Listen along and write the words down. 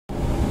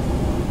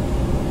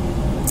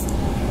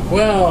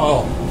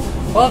Well,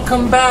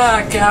 welcome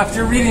back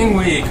after reading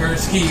week or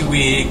ski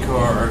week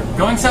or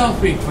going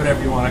south week,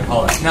 whatever you want to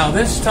call it. Now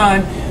this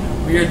time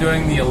we are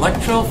doing the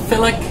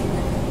electrophilic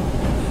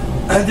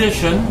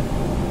addition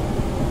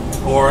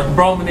or the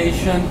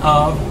bromination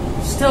of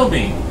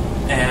stilbene.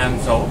 And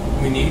so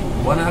we need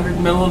 100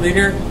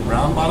 milliliter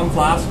round bottom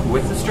flask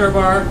with the stir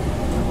bar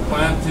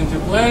clamped into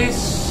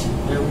place.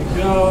 There we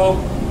go.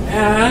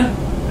 And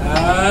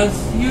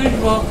as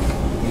usual,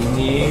 we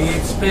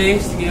need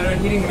space to get our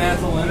heating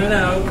mantle in and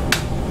out.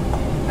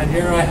 And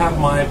here I have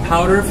my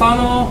powder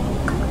funnel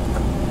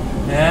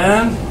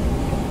and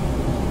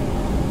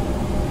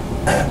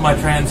my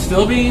trans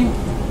stilbene.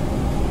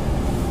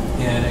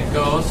 And it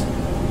goes.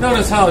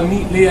 Notice how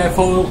neatly I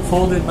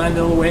folded my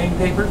little weighing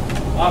paper.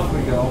 Off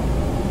we go.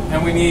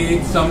 And we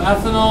need some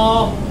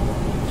ethanol.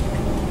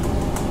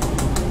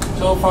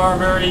 So far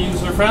very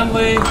user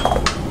friendly.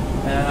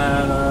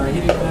 And our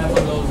heating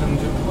mantle goes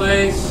into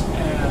place.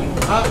 And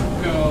up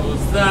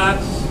goes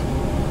that.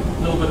 A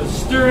little bit of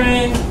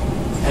stirring.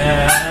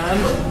 And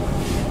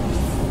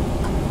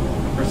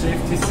for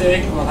safety's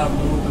sake, we'll have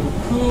a little bit of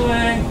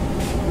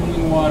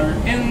cooling water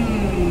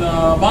in the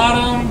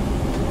bottom,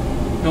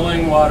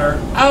 cooling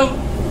water out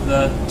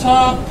the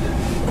top.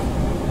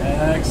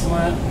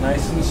 Excellent,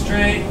 nice and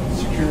straight,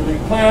 securely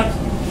clamped.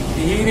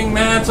 The heating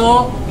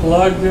mantle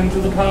plugged into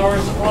the power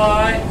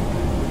supply.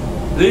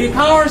 The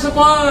power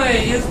supply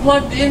is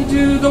plugged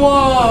into the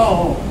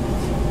wall.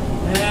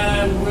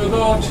 And we'll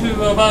go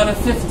to about a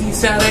 50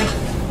 setting.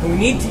 And we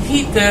need to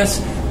heat this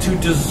to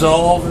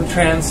dissolve the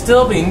trans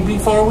stilbene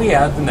before we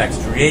add the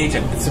next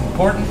reagent. It's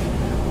important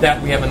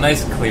that we have a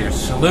nice clear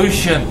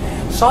solution.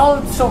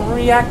 Solids don't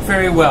react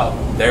very well,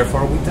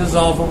 therefore we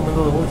dissolve them with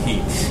a little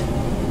heat.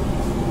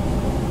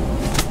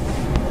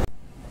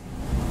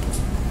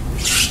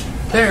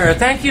 There,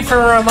 thank you for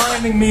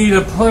reminding me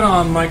to put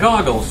on my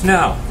goggles.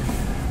 Now,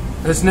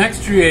 this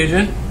next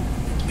reagent,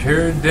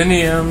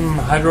 pyridinium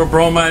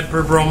hydrobromide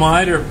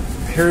perbromide or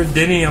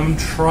pyridinium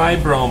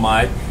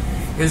tribromide,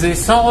 is a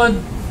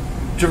solid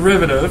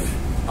derivative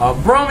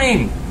of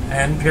bromine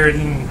and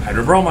pyridinium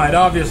hydrobromide,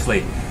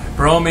 obviously.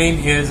 Bromine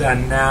is a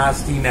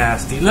nasty,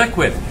 nasty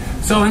liquid.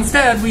 So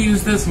instead, we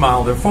use this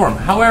milder form.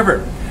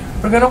 However,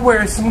 we're going to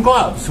wear some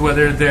gloves.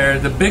 Whether they're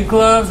the big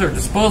gloves or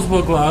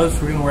disposable gloves,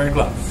 we're going to wear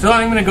gloves. So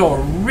I'm going to go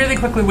really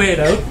quickly weigh it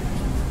out.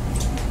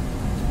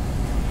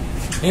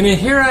 And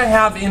here I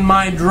have in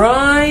my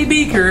dry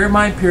beaker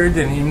my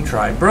pyridinium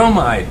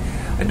tribromide.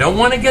 I don't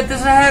want to get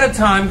this ahead of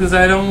time because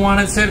I don't want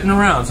it sitting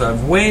around. So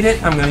I've weighed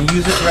it. I'm going to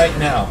use it right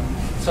now.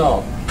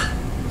 So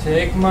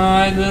take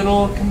my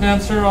little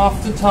condenser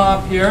off the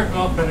top here.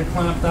 Oh, better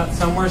clamp that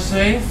somewhere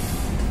safe.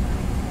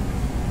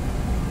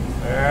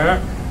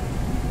 There.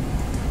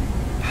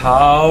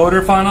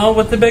 Powder funnel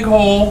with the big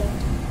hole.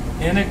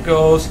 In it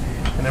goes.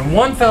 And in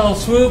one fell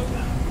swoop,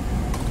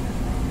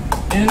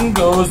 in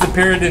goes the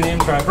pyridinium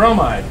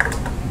tribromide.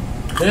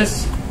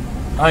 This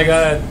I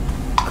gotta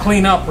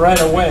clean up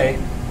right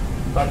away.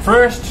 But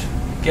first,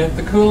 get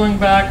the cooling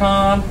back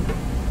on.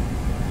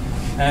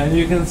 And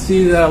you can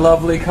see that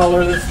lovely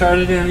color that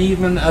started and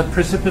even a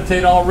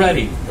precipitate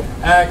already.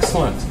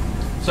 Excellent.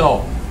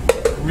 So,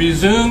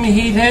 resume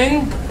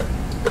heating.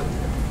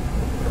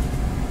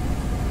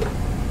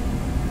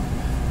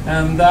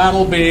 And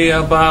that'll be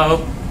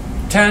about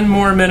 10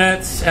 more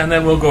minutes and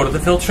then we'll go to the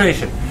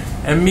filtration.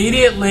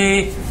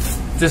 Immediately,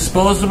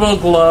 disposable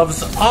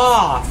gloves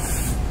off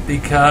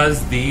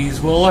because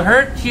these will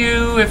hurt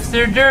you if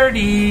they're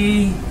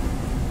dirty.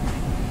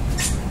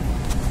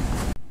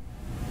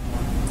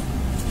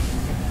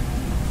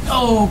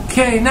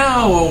 Okay,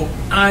 now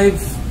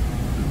I've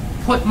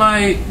put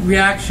my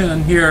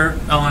reaction here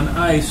on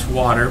ice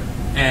water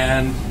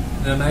and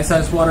the nice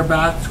ice water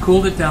bath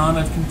cooled it down.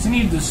 I've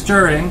continued the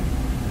stirring.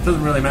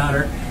 Doesn't really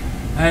matter.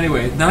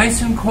 Anyway,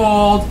 nice and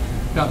cold.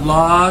 Got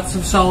lots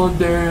of solid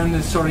there in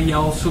this sort of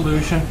yellow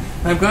solution.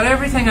 I've got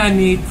everything I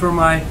need for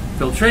my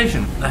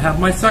filtration. I have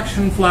my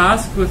suction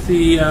flask with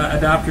the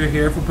adapter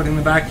here for putting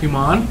the vacuum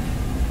on.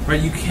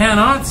 What you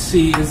cannot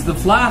see is the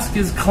flask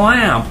is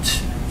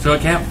clamped, so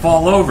it can't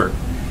fall over.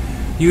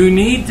 You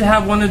need to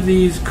have one of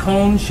these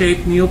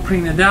cone-shaped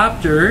neoprene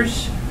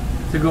adapters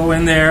to go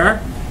in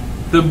there.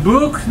 The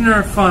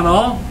Buchner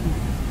funnel,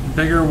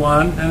 bigger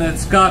one, and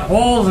it's got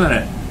holes in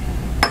it.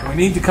 We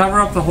need to cover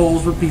up the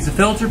holes with a piece of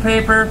filter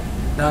paper.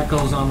 That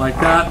goes on like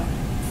that.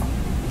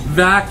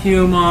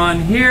 Vacuum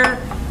on here,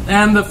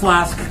 and the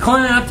flask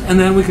clamped, and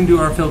then we can do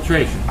our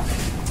filtration.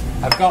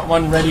 I've got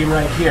one ready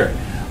right here.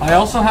 I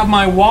also have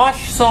my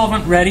wash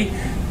solvent ready,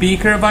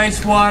 beaker of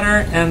ice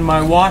water, and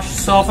my wash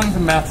solvent, the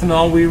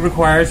methanol we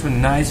require, has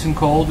been nice and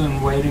cold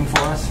and waiting for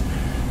us.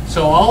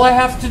 So all I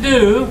have to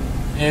do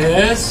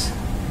is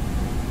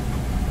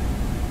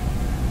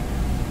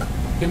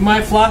give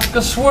my flask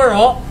a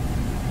swirl,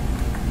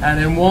 and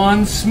in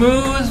one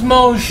smooth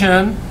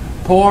motion,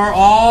 pour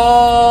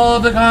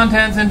all the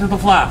contents into the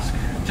flask.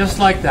 Just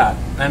like that.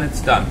 And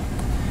it's done.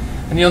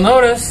 And you'll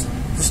notice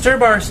the stir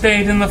bar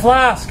stayed in the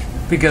flask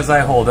because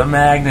I hold a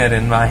magnet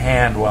in my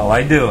hand while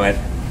I do it.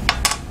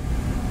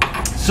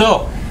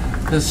 So,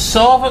 The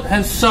solvent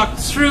has sucked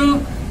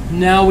through.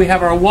 Now we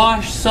have our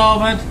wash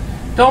solvent.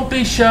 Don't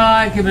be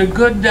shy, give it a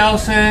good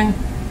dousing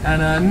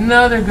and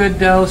another good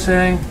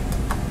dousing.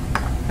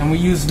 And we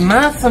use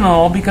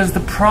methanol because the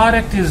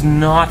product is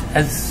not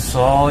as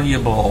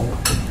soluble.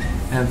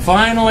 And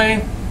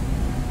finally,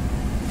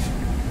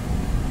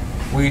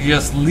 we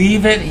just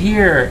leave it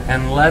here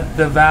and let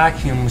the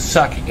vacuum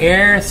suck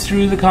air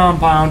through the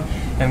compound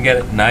and get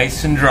it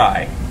nice and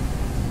dry.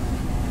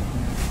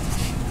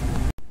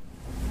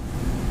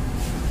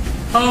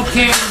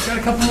 Okay, we've got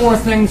a couple more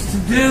things to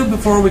do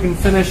before we can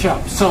finish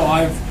up. So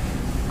I've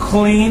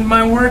cleaned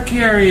my work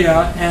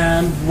area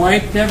and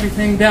wiped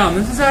everything down.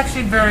 This is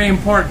actually very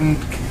important.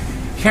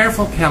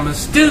 Careful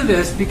chemists do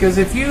this because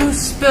if you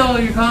spill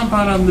your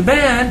compound on the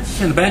bench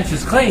and the bench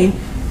is clean,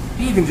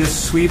 you can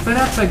just sweep it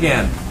up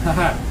again.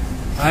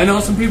 I know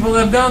some people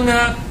that have done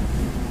that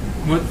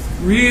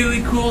with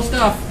really cool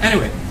stuff.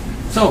 Anyway,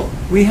 so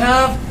we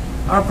have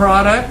our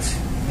product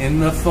in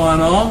the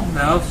funnel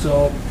now,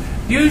 so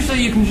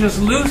usually you can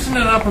just loosen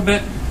it up a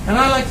bit, and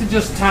I like to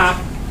just tap,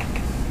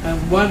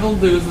 and what it'll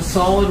do is the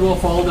solid will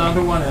fall down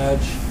to one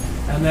edge,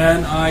 and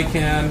then I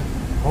can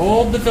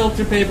hold the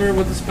filter paper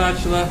with the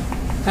spatula,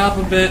 tap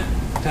a bit,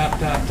 tap,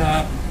 tap,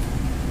 tap,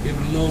 give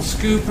it a little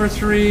scoop or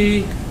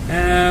three,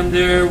 and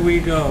there we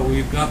go.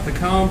 We've got the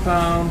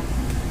compound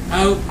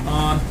out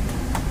on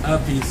a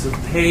piece of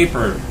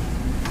paper.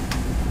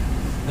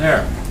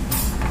 There.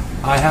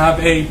 I have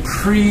a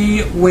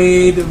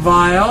pre-weighed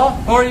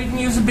vial, or you can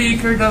use a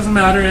beaker, doesn't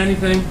matter,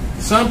 anything.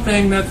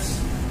 Something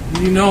that's,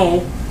 you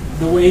know,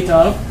 the weight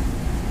of.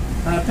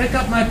 Pick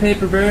up my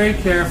paper very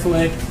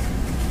carefully,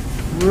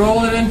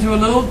 roll it into a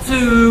little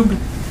tube,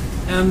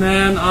 and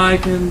then I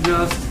can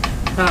just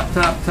tap,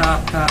 tap,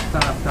 tap, tap,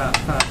 tap, tap,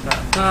 tap,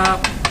 tap,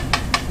 tap.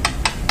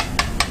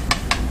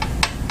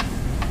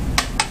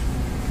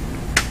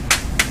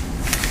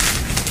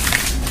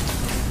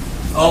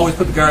 Always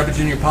put the garbage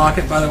in your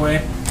pocket, by the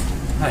way.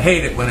 I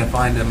hate it when I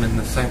find them in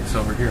the sinks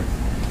over here.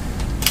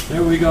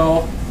 There we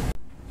go.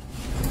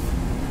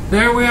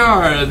 There we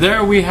are.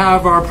 There we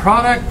have our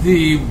product,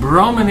 the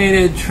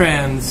brominated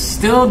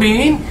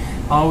stilbene.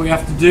 All we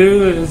have to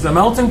do is a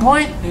melting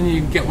point, and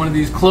you get one of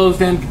these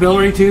closed-end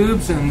capillary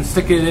tubes and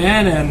stick it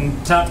in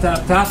and tap,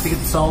 tap, tap to get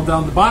the solid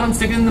down to the bottom.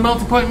 Stick it in the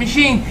melting point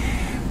machine.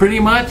 Pretty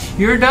much,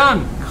 you're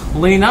done.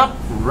 Clean up,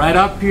 write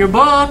up your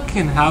book,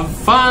 and have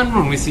fun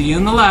when we see you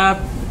in the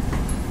lab.